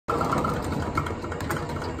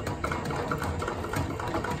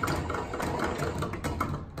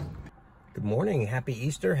Good morning, happy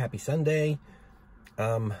Easter, happy Sunday.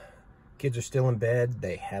 Kids are still in bed.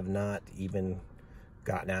 They have not even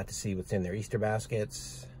gotten out to see what's in their Easter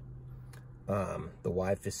baskets. The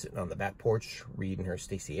wife is sitting on the back porch reading her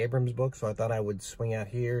Stacey Abrams book, so I thought I would swing out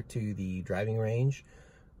here to the driving range.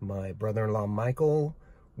 My brother-in-law Michael,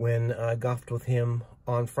 when I golfed with him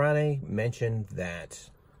on Friday, mentioned that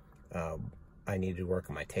I needed to work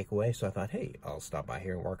on my takeaway, so I thought, hey, I'll stop by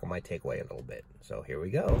here and work on my takeaway a little bit. So here we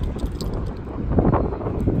go.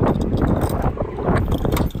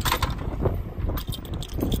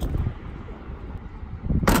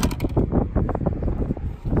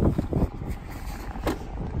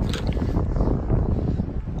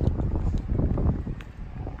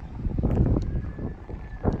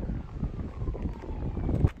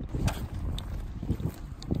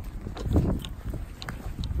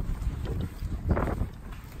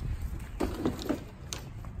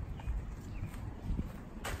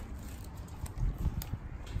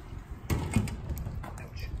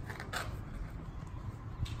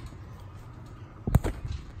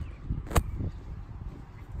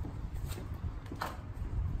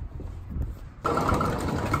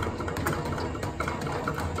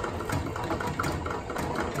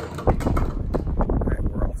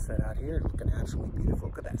 Looking absolutely beautiful.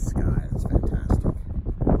 Look at that sky. That's fantastic.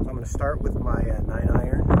 So I'm going to start with my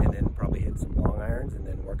 9-iron and then probably hit some long irons and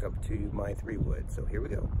then work up to my 3-wood. So here we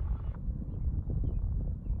go.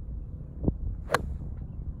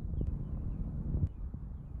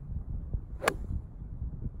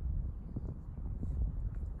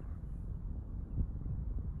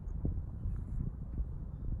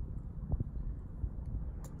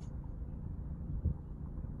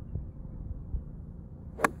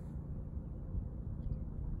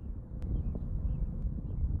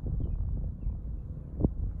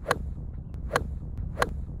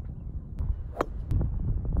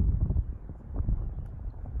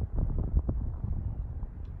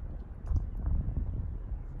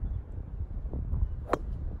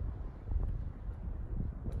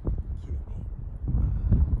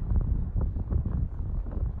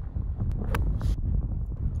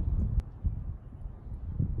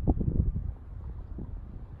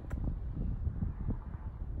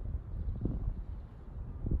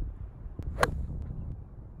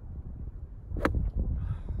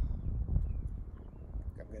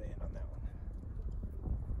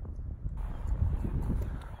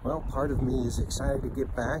 Well, part of me is excited to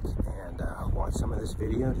get back and watch some of this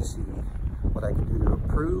video to see what I can do to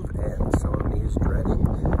improve, and some of me is dreading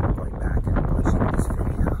going back and watching this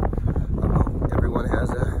video. Everyone has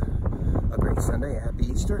a great Sunday, a happy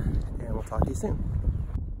Easter, and we'll talk to you soon.